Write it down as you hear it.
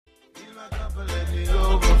my cup and let me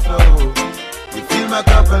overflow. You fill my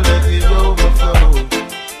cup and let me overflow.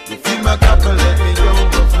 You fill my cup and let me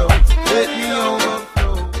overflow. Let me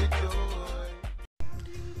overflow with joy.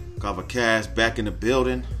 Kava Cash back in the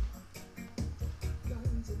building.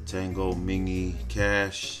 Tango, Mingy,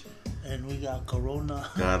 Cash. And we got Corona.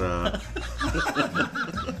 Got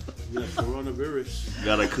coronavirus.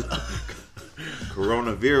 Got a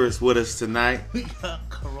coronavirus with us tonight. We got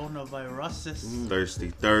coronaviruses. Thirsty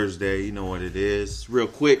Thursday, you know what it is. Real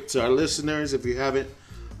quick to our listeners, if you haven't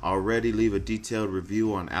already, leave a detailed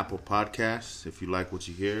review on Apple Podcasts. If you like what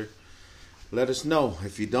you hear, let us know.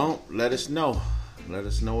 If you don't, let us know. Let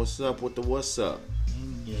us know what's up with the what's up.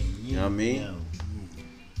 You know what I mean?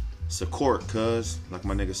 Support, cuz, like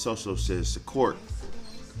my nigga Soso says, support.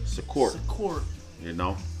 You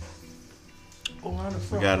know? Go on the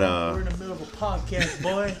front. We got, we're in the middle of a podcast,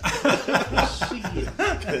 boy.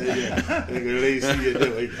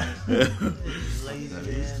 Lazy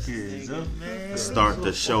ass. Start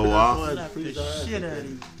the show off Slap the shit out of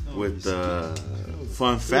you. with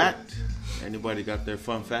fun fact. Anybody got their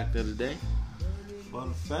fun fact of the day?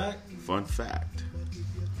 Fun fact, Fun fact.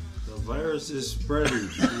 the virus is spreading.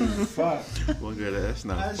 Fuck. Look at that. That's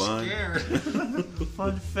not I'm fun. scared.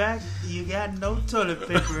 Fun fact, you got no toilet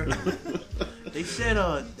paper. They said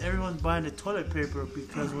everyone's buying the toilet paper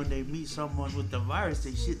because when they meet someone with the virus,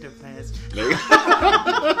 they shit their pants.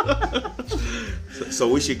 So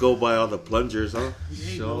we should go buy all the plungers, huh?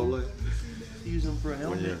 Surely. Use them for a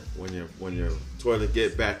helmet. When your toilet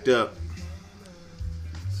get backed up,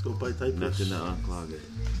 Let's go buy diapers. nothing to unclog it.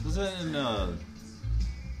 Was that in oh,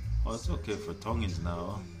 it's okay for Tongans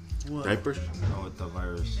now. What? Diapers? No, with the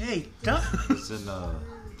virus. Hey, duck. It's in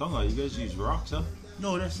Tonga. You guys use rocks, huh?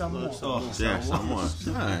 No, that's someone. Oh, Yeah, someone.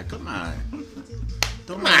 Alright, come on.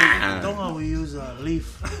 Don't we use a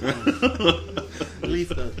leaf. Leaf,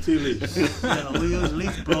 tea leaves. Yeah, we use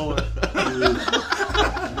leaf blower.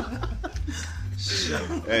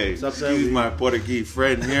 Hey, excuse my Portuguese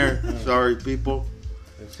friend here. Sorry, people.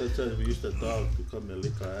 And sometimes we use the dog to come and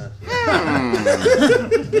lick our ass.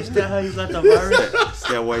 Is that how you got the virus? Is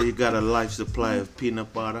that why you got a life supply of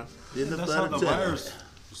peanut butter? that's how the virus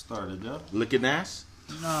started, yeah? Licking ass?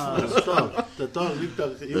 No, The dog lick the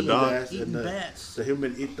human dog ass, eating and bats. the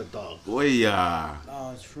human eat the dog. Boy, yeah.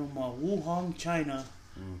 It's from Wuhan, China,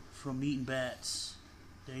 from eating bats.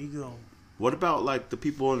 There you go. What about like the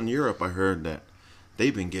people in Europe? I heard that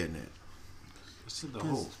they've been getting it. It's in the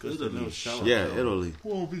whole Because they Italy don't shower. Yeah, Italy.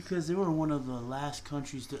 Well, because they were one of the last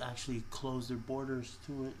countries to actually close their borders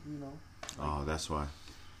to it, you know. Oh, that's why.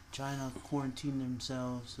 China quarantined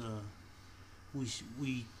themselves.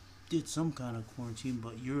 We did some kind of quarantine,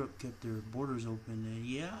 but Europe kept their borders open. And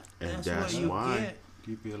And that's that's what you why. get.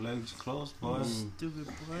 Keep your legs closed, boys. Stupid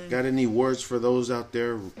play. Got any words for those out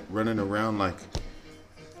there running around like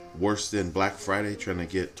worse than Black Friday trying to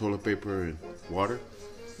get toilet paper and water?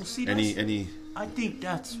 Well, see, Any? I think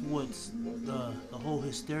that's what's the whole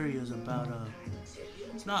hysteria is about.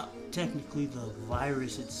 It's not technically the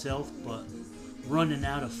virus itself, but running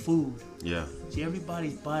out of food. Yeah. See,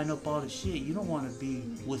 everybody's buying up all the shit. You don't want to be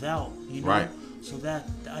without, you know? Right. So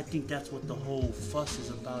I think that's what the whole fuss is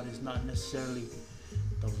about. It's not necessarily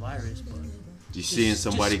the virus, but You seeing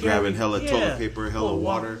somebody just scary. grabbing hella toilet paper, hella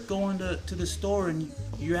water, going to the store and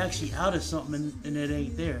you're actually out of something and it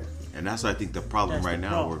ain't there. and that's I think the problem That's right the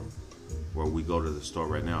now problem. where we go to the store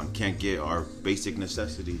right now and can't get our basic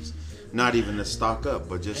necessities, not even to stock up,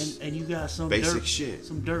 but just And you got some basic shit.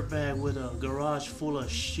 some dirtbag with a garage full of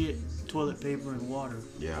shit, toilet paper and water.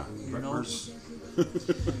 Yeah, You know,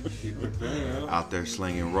 Keep it there, yeah. out there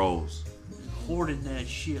slinging rolls. hoarding that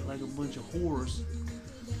shit like a bunch of whores.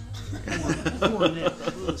 Hoarding that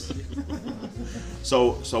pussy.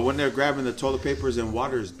 So when they're grabbing the toilet papers and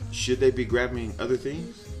waters, should they be grabbing other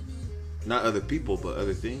things? Not other people, but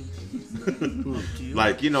other things.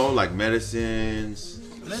 Like, like medicines.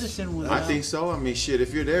 Medicine was I out. think so. I mean, shit,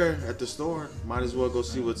 if you're there at the store, might as well go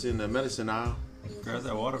see what's in the medicine aisle. Grab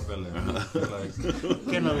that watermelon.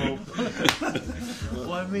 Like, Cantaloupe.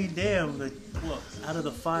 Well, I mean, damn, like, what, out of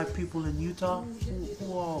the 5 people in Utah,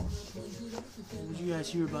 who all, what did you guys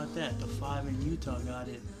hear about that? The 5 in Utah got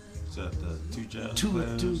it. is that the two jazz Two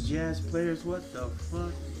players? jazz players, what the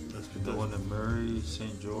fuck? The one in Murray,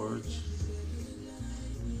 St. George.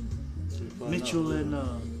 Mitchell and,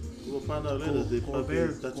 We'll find out later. They probably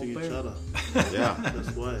Gobert. touching each other. Yeah.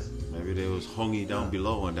 That's why. Maybe there was honey down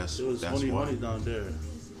below, and that's It was why. honey down there.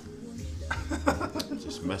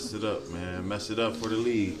 Just messed it up, man. Messed it up for the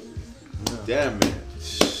league. Damn it.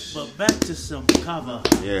 but back to some kava.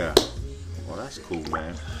 Yeah. Well, that's cool,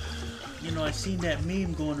 man. You know, I seen that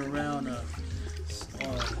meme going around,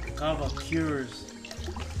 kava cures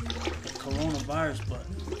the coronavirus, but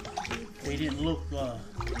they didn't look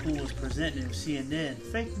who was presenting it. CNN.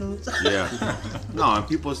 Fake news. Yeah. No, and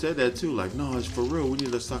people said that too. Like, no, it's for real. We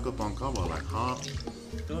need to stock up on kava. Like, huh?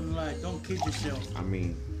 Don't lie. Don't kid yourself. I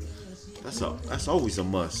mean, that's always a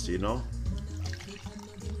must, you know.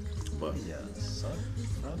 But Yeah, son.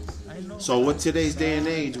 I know. so with today's day and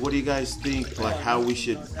age, what do you guys think? Like, how we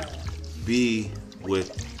should be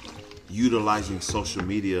with utilizing social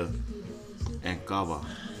media and kava?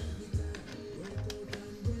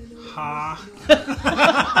 Ha.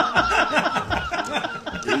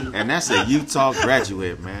 And that's a Utah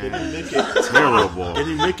graduate, man. Make it, Terrible. can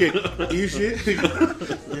you make it easy?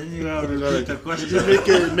 Then you gotta repeat the question. Can you make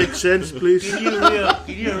it make sense, please? Can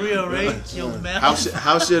you rearrange your mouth?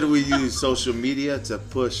 How should we use social media to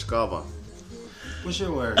push kava? What's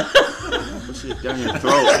your word? Push it down your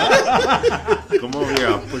throat. Come over here,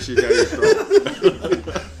 I'll push it down your throat.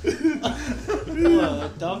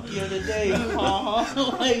 Donkey of the day.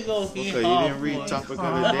 Why you go Okay, you didn't read topic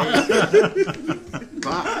of the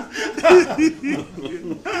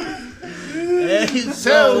day.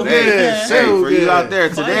 So Hey, good. hey, for you out there,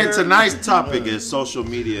 Fire. tonight's topic is social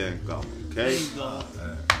media and kava. Okay, There you go.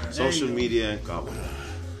 social media and kava.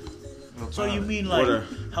 So you mean What like are-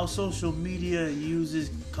 how social media uses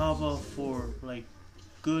kava for like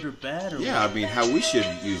good or bad? Or Yeah, I mean, how we should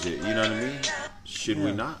use it. You know what I mean? Should we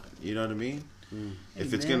Yeah. not? You know what I mean? If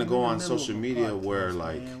Hey, it's man, gonna we're go in the on middle social of a media podcast, where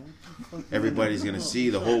like man. What the fuck? everybody's gonna see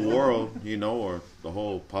the whole world, you know, or the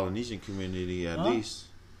whole Polynesian community at Huh? least.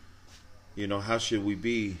 You know, how should we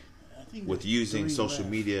be I think with it's using 3 social left.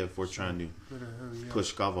 media if we're trying to Better hurry up.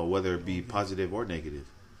 push kava, whether it be positive or negative?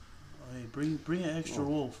 Hey, bring an extra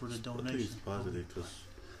roll for the I think it's donation. positive because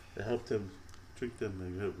it helped them, trick them,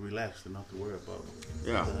 and relax and not to worry about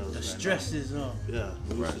Yeah. what the hell The is going stress is on. Yeah,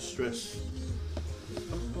 lose Right. the stress.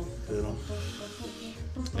 You know,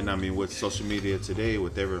 And I mean, with social media today,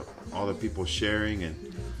 with all the people sharing and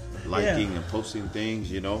liking Yeah. and posting things,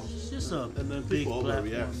 you know, It's just a and then big people platform,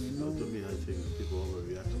 overreact. you know? To me, I think people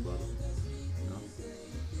overreact about it. You know,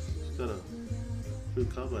 just gotta feel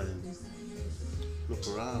cover and look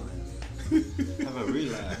around and Have a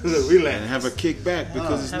relax. relax. and have a kickback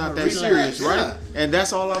because it's Have not a that relax. serious, right? Yeah. And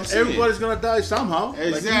that's all I'm saying. Everybody's gonna die somehow.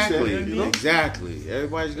 Exactly, Like you said, you know? exactly.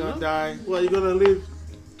 Everybody's gonna die. Well, you're gonna live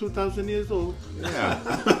 2,000 years old. Yeah.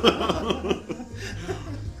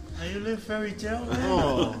 Are you live fairy tale, man?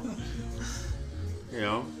 Oh, You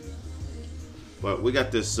know. But we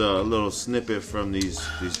got this little snippet from these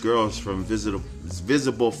girls from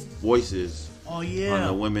Visible Voices Oh yeah. on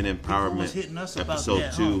the Women was Empowerment hitting us about episode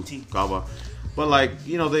that, 2, huh, T? Kava. But like,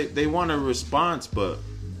 you know, they want a response, but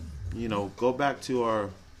you know, go back to our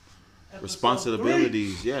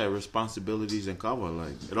responsibilities. Yeah, responsibilities in Kava.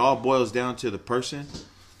 Like, it all boils down to the person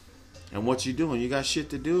and what you doing. You got shit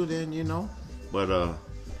to do, then you know. But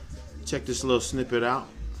check this little snippet out.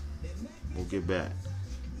 We'll get back.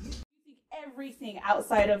 Everything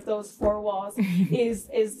outside of those four walls is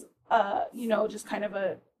you know, just kind of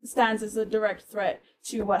stands as a direct threat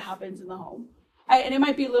to what happens in the home. And it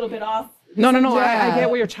might be a little bit off. No. I Yeah. get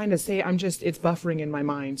what you're trying to say. It's buffering in my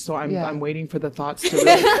mind, so I'm waiting for the thoughts to.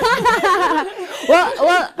 Really... Well,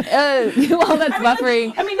 that's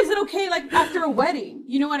buffering. I mean, is it okay, like, after a wedding?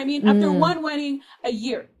 You know what I mean? After one wedding a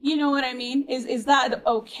year, you know what I mean? Is that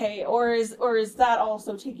okay, or is that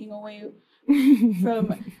also taking away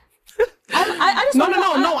from? I just No.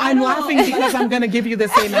 I I'm don't laughing know. because I'm gonna give you the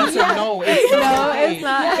same answer. No, it's not. No, it's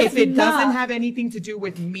not. If it It's doesn't not. have anything to do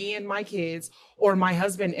with me and my kids or my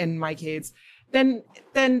husband and my kids, then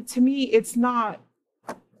to me it's not.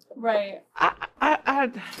 Right.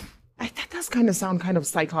 That does kind of sound kind of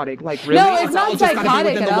psychotic. Like, really? No, it's not all just gotta be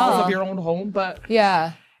psychotic within at the walls all. of your own home, but.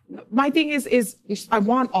 Yeah. My thing is I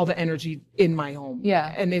want all the energy in my home.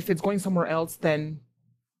 Yeah. And if it's going somewhere else, then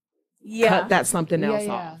Yeah. cut that something else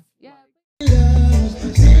off. Yeah.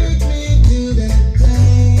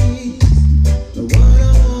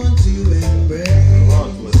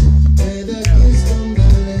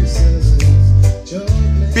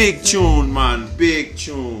 Big tune, man. Big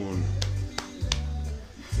tune.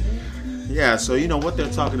 Yeah, so you know what they're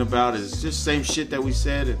talking about is just same shit that we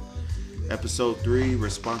said in episode 3,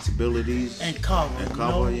 responsibilities And kava. and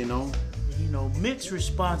kava, you know. You know, mix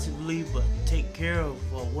responsibly, but take care of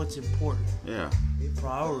what's important. Yeah.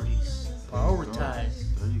 Priorities. Prioritize.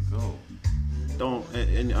 There you go. Don't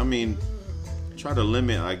and I mean try to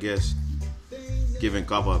limit, I guess, giving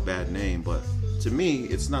kava a bad name, but to me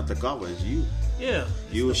it's not the kava, it's you. Yeah.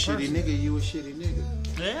 You a it's the shitty person. nigga, you a shitty nigga.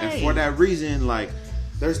 And Hey. for that reason, like,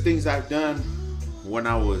 there's things I've done when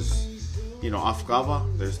I was, you know, off kava.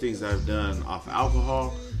 There's things I've done off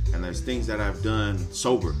alcohol. and there's things that I've done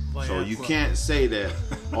sober. So you Viagra. can't say that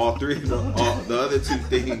all three of the other two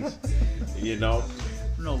things, you know,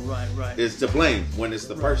 No, right. is to blame when it's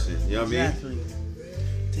the person. You know what I mean? Exactly.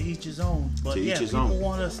 To each his own. But To each yeah, his people own.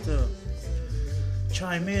 want us to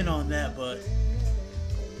chime in on that, but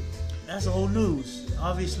that's old news.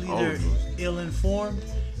 Obviously, Old they're news. ill-informed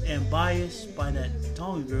and biased by that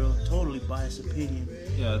Tommy girl. Totally biased opinion.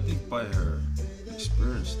 Yeah, I think by her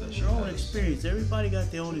experience that she Their own has. experience. Everybody got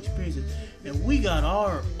their own experiences, and we got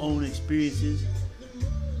our own experiences.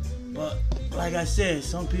 But like I said,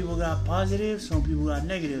 some people got positive, some people got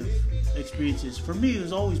negative experiences. For me, it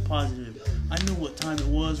was always positive. I knew what time it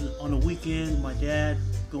was on the weekend. My dad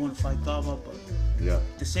going to fight Kava, but Yeah.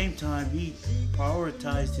 at the same time, he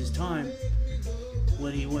prioritized his time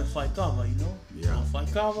when he went fight Kava. You know, Yeah. Go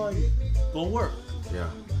fight Kava, you go work. Yeah.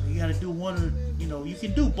 You got to do one. You know, you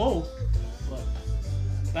can do both, but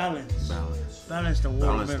balance. Balance the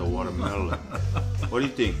watermelon. Balance the watermelon. What do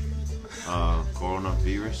you think?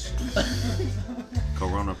 Coronavirus?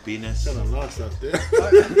 Corona penis? Kind of lost out there.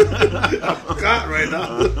 I'm caught right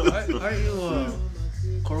now. Are you a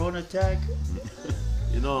Corona tag?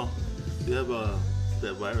 You know, you have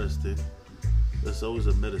that virus thing. There's always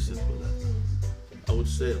a medicine for that. I would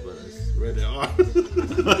say it, but it's rated R.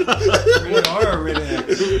 Rated R or rated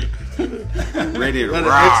X? Rated Rated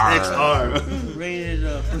raw. XXR. Rated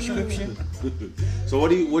prescription? So what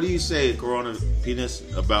do you say, Corona penis,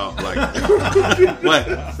 about like what?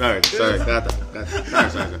 Sorry. Got that.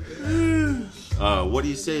 Sorry. What do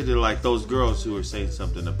you say to like those girls who are saying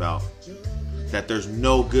something about that there's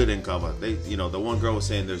no good in kava? They, you know, the one girl was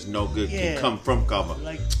saying there's no good Yeah. can come from kava,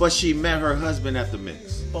 Like- but she met her husband at the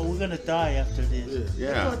mix. But we're gonna die after this.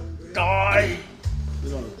 Yeah. Die!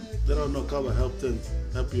 They don't know cover help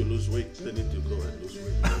you lose weight. They need to go and lose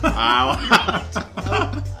weight.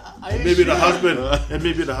 And maybe the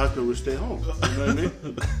husband will stay home. You know what I mean?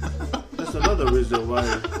 That's another reason why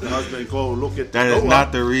the husband go look at That is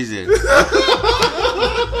not the reason.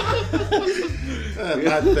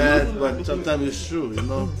 not bad, but sometimes it's true. You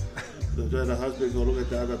know, the husband go look at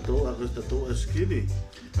the other toe because the toe is skinny.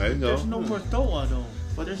 There you go. There's no more toa though.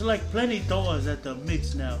 But there's like plenty toas at the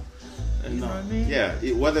mix now. You know what I mean? Yeah,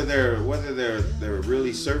 whether they're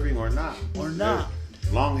really serving or not. Or not.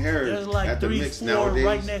 Long hair There's like at the 3, mix 4 nowadays.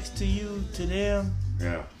 right next to you, to them.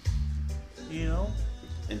 Yeah. You know?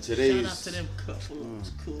 In Shout out today's to them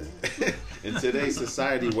couples. Cool. in today's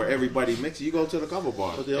society where everybody mixes, you go to the cover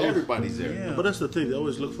bar. But they all- Everybody's there. Yeah. But that's the thing. They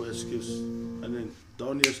always look for excuse, and then the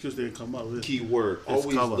only excuse they can come up with. Key word.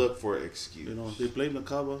 Always cover. look for excuse. You know, they blame the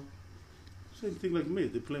cover. Same thing like me.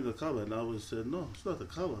 They blame the cover, and I always said, no, it's not the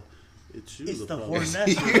cover. It's you. It's the problem.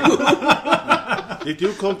 hornetto. If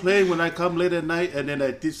you complain when I come late at night and then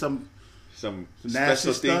I did some Some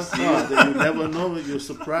nasty special stuff, things. then you never know. You're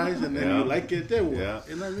surprised, and then Yeah. you like it. Then what? Yeah.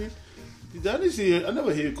 You know what I mean? I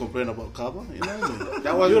never hear you complain about cover. You know what I mean?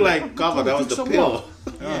 That wasn't You're like cover. That was drink the some pill. more.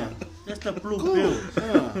 Yeah. That's the blue Go. pill.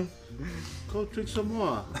 Yeah. Go drink some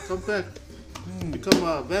more. Come back. Become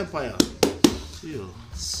a vampire. See you.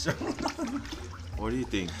 What do you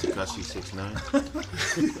think, Tekashi 6ix9ine?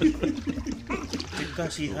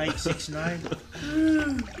 Tekashi Height 6'9". No,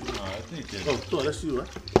 I think that Oh, that's you, right?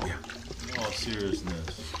 in all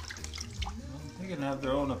seriousness, they can have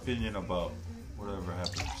their own opinion about whatever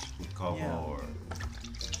happens with Kava Yeah. or,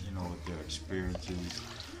 with their experiences.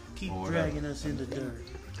 Keep Or whatever. dragging us in the dirt.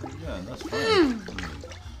 Yeah, and that's fine. I mean,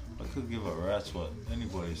 I could give a rat's what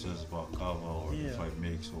anybody says about Kava or Yeah. if I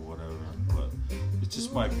mix or whatever, but it's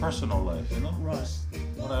just my personal life, Right. It's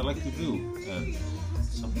what I like to do. And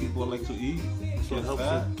some people like to eat, So it get helps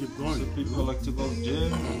fat. you keep going. Some people like to go to the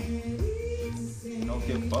gym,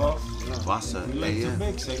 get buff. Vasa, We like to yeah.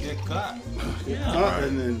 mix, I get caught.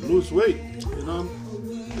 And then lose weight. You know,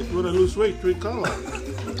 if you want to lose weight, drink cover.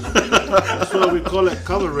 That's why we call it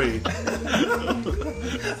cover raid.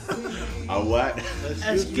 What?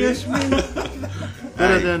 Excuse me?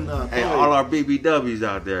 Better Hey, than Hey, Powerade. all our BBWs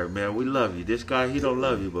out there, man, we love you. This guy, he don't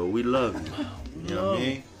love you, but we love you. You know what I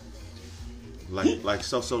mean? Like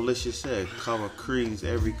So-So-Licious said, cover creams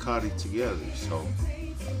every Cardi together. So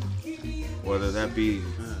whether that be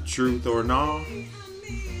truth or not,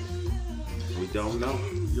 we don't know.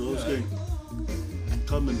 You always can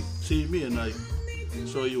come and see me and I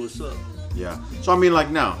show you what's up. Yeah. So I mean, like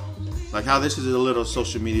now, like how this is a little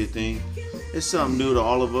social media thing. It's something new to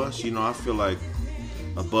all of us. You know, I feel like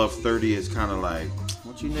above 30 is kind of like,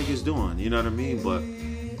 what you niggas doing? You know what I mean? But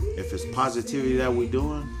if it's positivity that we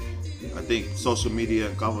doing, I think social media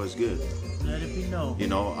and cover is good. Let it be known. You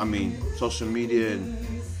know, I mean, social media and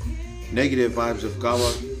negative vibes of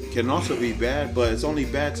Gawa, can also be bad, but it's only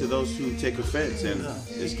bad to those who take offense and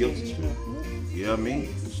it's guilty. You know what I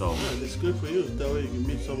mean? So Yeah, it's good for you. That way you can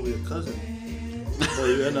meet some of your cousin. Or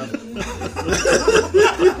you end up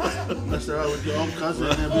messing around with your own cousin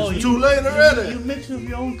and it's too late You already. mix with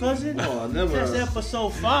your own cousin? Oh, I never. That's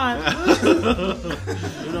episode 5. You know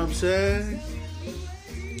what I'm saying?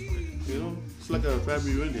 You know, it's like a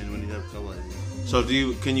family reunion when you have Kawaii. So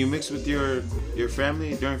can you mix with your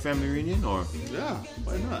family during family reunion or? Yeah,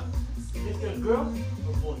 why not? Is it a girl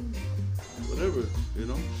or boy? Whatever, you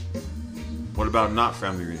know. What about not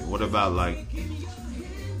family reunion? What about like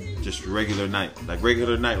just regular night, like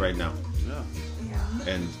regular night right now, Yeah.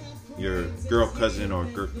 and your girl cousin or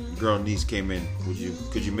girl niece came in?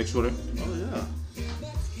 Could you mix with her? Oh yeah.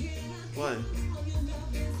 Why?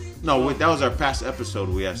 No, wait, that was our past episode.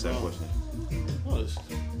 We asked that question. Oh,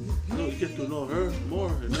 you know, you get to know her more,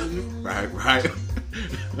 and then you Right.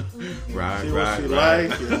 see what she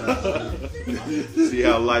like. See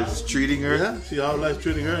how life's treating her. Yeah, see how life's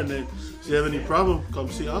treating her, and then if you have any problem, come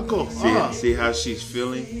see Uncle. See how she's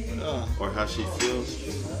feeling Yeah. or how she feels.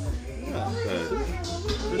 There's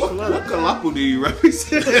a What lot of Kalapu do you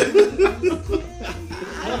represent?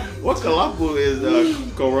 What Kalapu is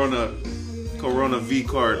Corona V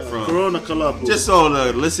card from? Corona Kalapu. Just so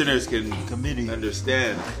the listeners can Committee.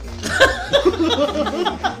 understand.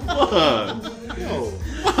 Oh,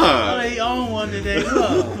 Oh, they own one today.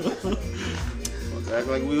 Look. Act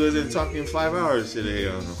like we wasn't talking 5 hours today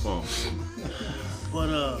on the phone.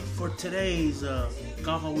 But for today's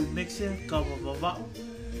kava we mixing, kava vava,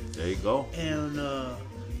 There you go. and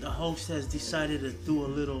the host has decided to do a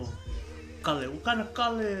little kale. What kind of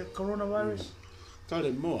kale coronavirus?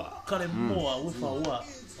 Kale Moa. Kale moa with a what?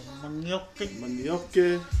 Manioke.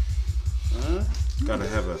 Manioke. Huh? Gotta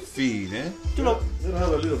have a feed, eh? You know, you have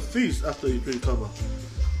a little feast after you drink kava.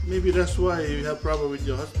 Maybe that's why you have problem with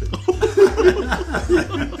your husband.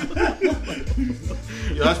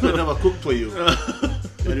 Your husband never cooked for you.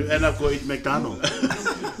 And you end up going eat McDonald's.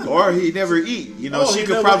 Or he never eat. You know, Oh, she he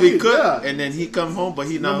could never probably eat, cook, yeah. and then he come home, but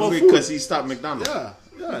he not No more hungry food. because he stopped McDonald's. Yeah,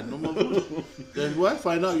 no more food. Then what?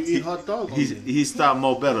 Find out you eat hot dog. He stopped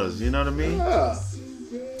Mo Bellas. You know what I mean? Yeah.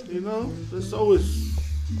 You know, there's always,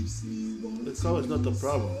 it's always not the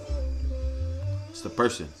problem. It's the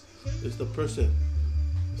person. It's the person.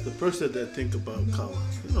 It's the person that think about cow.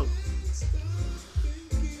 You know.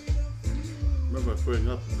 Remember growing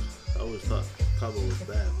up, I always thought cow was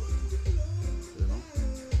bad. But, you know.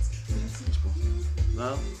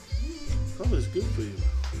 Now, cow is good for you.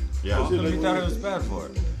 Yeah. How come like you when thought you- it was bad for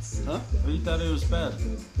it? Huh? You thought it was bad?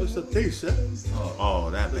 It's the taste, eh? Oh,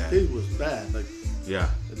 that The bad. taste was bad. Like, Yeah.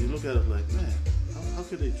 and you look at it like, man, how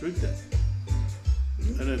can they drink that?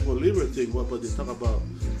 And then for liver thing, what? But they talk about,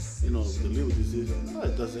 you know, the liver disease. No,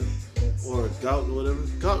 it doesn't. Or gout or whatever.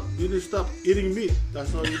 Gout, you need to stop eating meat.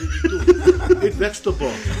 That's all you need to do. Eat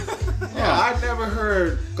vegetable. Yeah, I never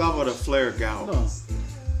heard Gabo the flare gout.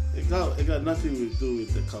 No, it got nothing to do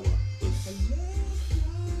with the cover.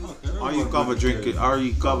 Are you Gabo drinking? Are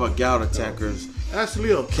you Gabo gout attackers? Ask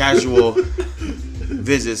Leo. Casual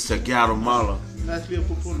visits to Guatemala. Ask Leo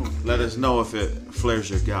Pupuno. Let us know if it flares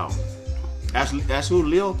your gout. Ask who?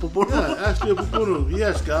 Leo Pupuno? Yeah, ask Leo Pupuno. He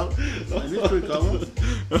has gout. And he's drink cover.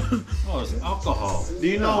 Oh, it's alcohol. Do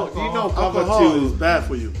you know Gabo Alcohol is to bad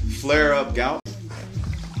for you. flare up gout?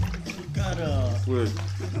 Got We're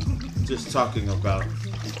just talking about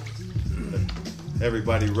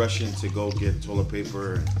everybody rushing to go get toilet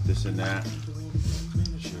paper and this and that.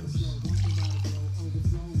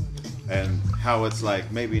 And how it's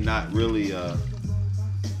like maybe not really a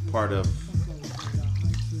part of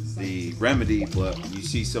the remedy, but you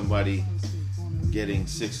see somebody getting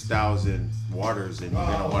 6,000 waters and you're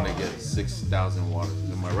going to want to get 6,000 waters.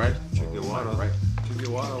 Am I right? Drink your water. Right? Drink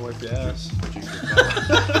your water, wipe your ass.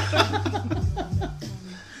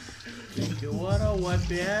 drink your water, wipe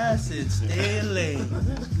your ass, and stay in lane.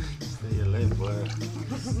 Stay your lane, boy.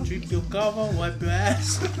 Drink your cover, wipe your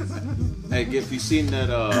ass. Hey, if you seen that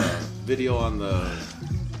video on the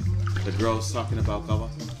girls talking about Kava?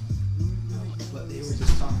 But they were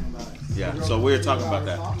just talking about it. Yeah, so we were talking about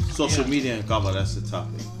that. Social media and Kava, that's the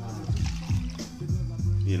topic.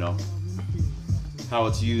 You know, how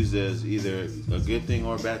it's used as either a good thing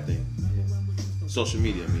or a bad thing. Social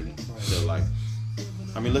media, meaning. So like,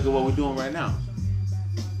 I mean, look at what we're doing right now.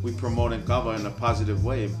 We promoting Kava in a positive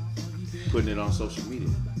way, putting it on social media.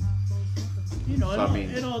 You know, So, I mean-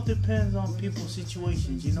 it all depends on people's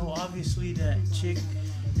situations. You know, obviously that chick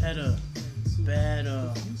had a bad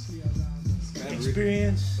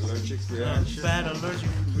experience, Allergic reaction. bad allergic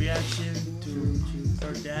reaction to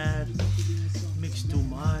her dad, mixed too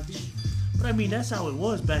much. But I mean, that's how it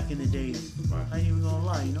was back in the day. Right. I ain't even gonna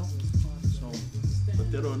lie, you know. So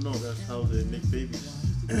But they don't know that's how they make babies.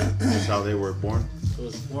 That's how they were born. So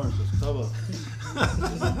it's born, so it's cover.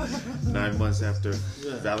 9 months after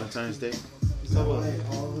Yeah. Valentine's Day. So wait,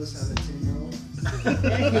 all of us have a 10-year-old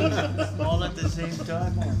all at the same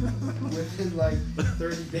time. within like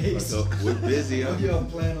 30 days. So we're busy, huh? You don't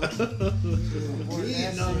plan on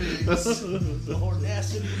The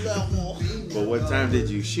audacity level. But what time did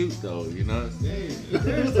you shoot though? You know? Hey,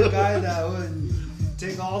 there's the guy that would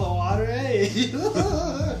take all the water. Hey,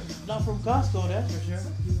 Not from Costco, that's for sure.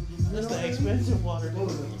 That's the expensive water. oh,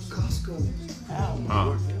 the Costco. Ow.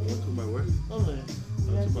 Huh. What's my work? Hold on.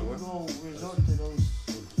 You have to go resort to those.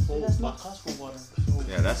 See, that's not Costco water. So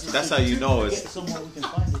Yeah, that's how you know get it's. somewhere we can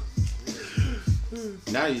find it.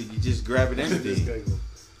 Now you just grab it empty.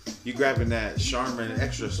 You grabbing that Charmin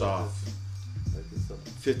Extra Soft,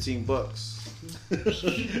 $15.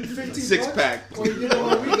 15 Six bucks? pack. Well, you know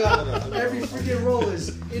what we got? Every freaking roll is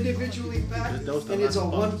individually packed, That was the and it's a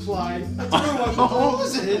last one ply. I don't know what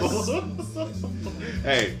rolls is.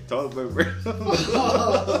 Hey, toilet paper. It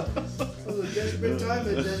was a desperate time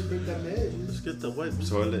and desperate damage. Let's get the wipes.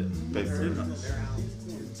 Toilet paper.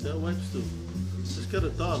 Yeah, wipes too. Just get a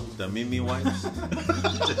dog. The Mimi wipes.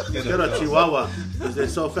 Get a Chihuahua. Because they're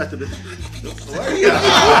so fat. Come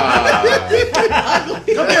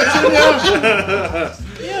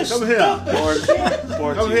here.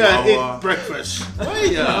 Come here and eat breakfast.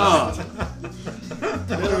 They a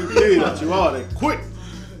Chihuahua. They quick.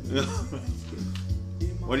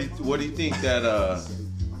 What do you think that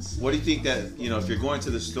you know, if you're going to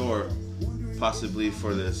the store possibly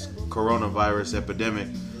for this coronavirus epidemic,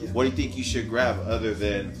 what do you think you should grab other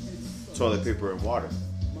than toilet paper and water?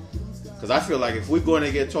 Because I feel like if we're going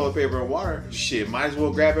to get toilet paper and water, shit, might as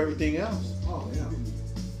well grab everything else. Oh, yeah.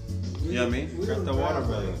 You know what I mean? Grab the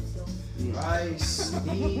watermelon. Rice,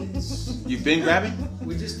 beans. You've been grabbing?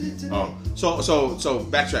 We just did today. Oh, so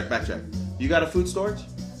backtrack. You got a food storage?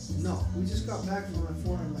 No, we just got back from a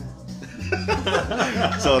foreign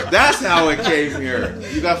land. So that's how it came here.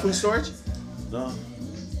 You got food storage? No.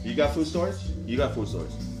 You got food storage? You got food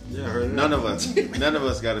storage. Yeah, right there. None of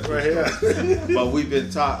us got a food Right here. storage. But we've been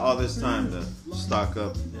taught all this time to stock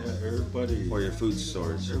up Yeah, everybody. for your food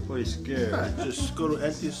storage. Everybody's scared. Just go to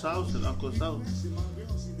Auntie's house and Uncle's house.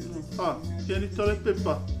 Oh, you need toilet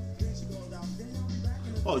paper?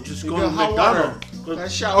 Oh, just go to McDonald's. Got a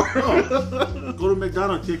shower. Go to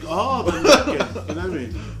McDonald's, take all the napkins. You know what I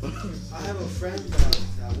mean? I have a friend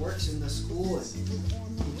that works in the school, and he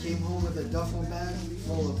came home with a duffel bag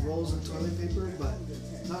full of rolls of toilet paper, but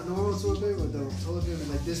not normal toilet paper, but the toilet paper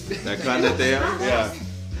like this big. That kind that they have? Yeah.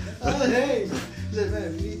 Oh, hey. He said, man,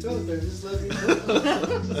 if you need toilet paper, just let me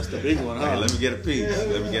know. That's the big one, huh? Hey, let me get a piece.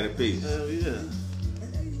 Let me get a piece. Hell yeah.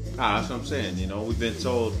 That's what I'm saying. You know, we've been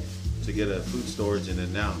told to get a food storage, and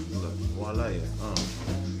then now, look, voila, yeah.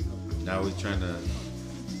 Now we're trying to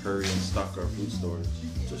hurry and stock our food storage.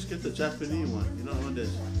 Just get the Japanese one. You know when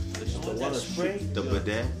there's the water spray? The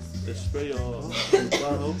bidet. They spray your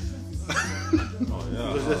bottle. Oh,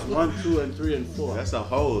 yeah. Because there's 1, 2, and 3, and 4. That's a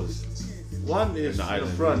hose. 1 In is the in the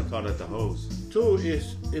island, we front. call it the hose. 2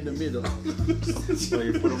 is in the middle. So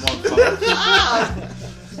you put them on top.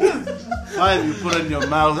 5 you put in your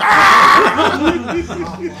mouth.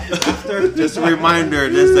 Just a reminder,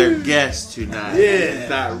 this is a guest tonight. Yeah. It's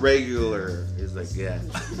not regular. It's a guest.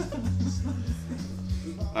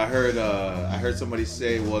 I heard somebody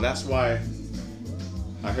say, well, that's why.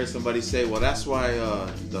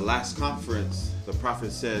 The last conference, the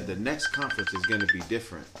prophet said the next conference is going to be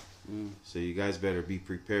different. So you guys better be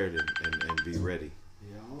prepared and be ready. You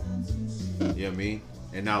know what I mean?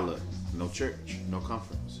 And now look, no church, no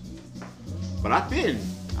conference. But I've been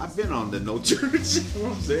on the no church. You know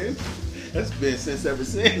what I'm saying? That's been ever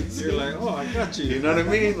since. You're like, oh, I got you. You know what I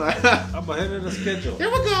mean? Like, I'm ahead of the schedule. here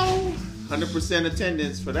we go. 100%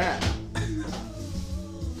 attendance for that.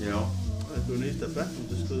 You know? If you need the bathroom,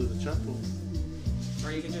 just go to the chapel.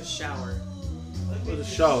 Or you can just shower. Go to the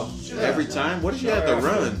shower. Every time? What if you have the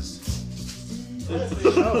runs? What if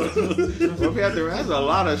you have the runs? That's a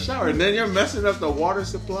lot of shower. And then you're messing up the water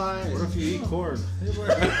supply. What if you eat corn?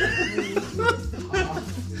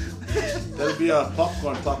 That'll be a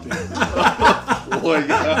popcorn topping. Boy,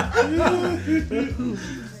 yeah.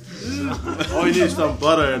 Oh, you need some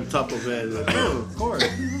butter on top of it. Of course.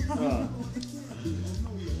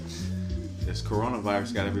 This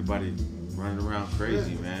coronavirus got everybody running around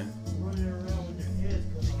crazy, man.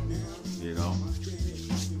 You know?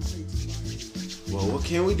 Well, what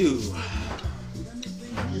can we do?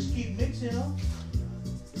 Just keep mixing up.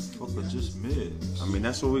 Fuck with just mix. I mean,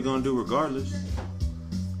 that's what we're going to do regardless.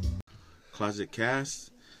 Closet Cast.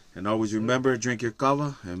 And always remember, drink your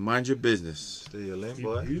kava and mind your business. Stay your lane,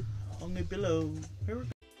 boy. Only below. Here we go.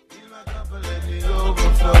 Feel my cup and let it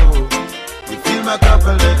overflow. You feel my cup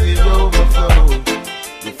and let it overflow.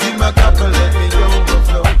 You feel my cup and let it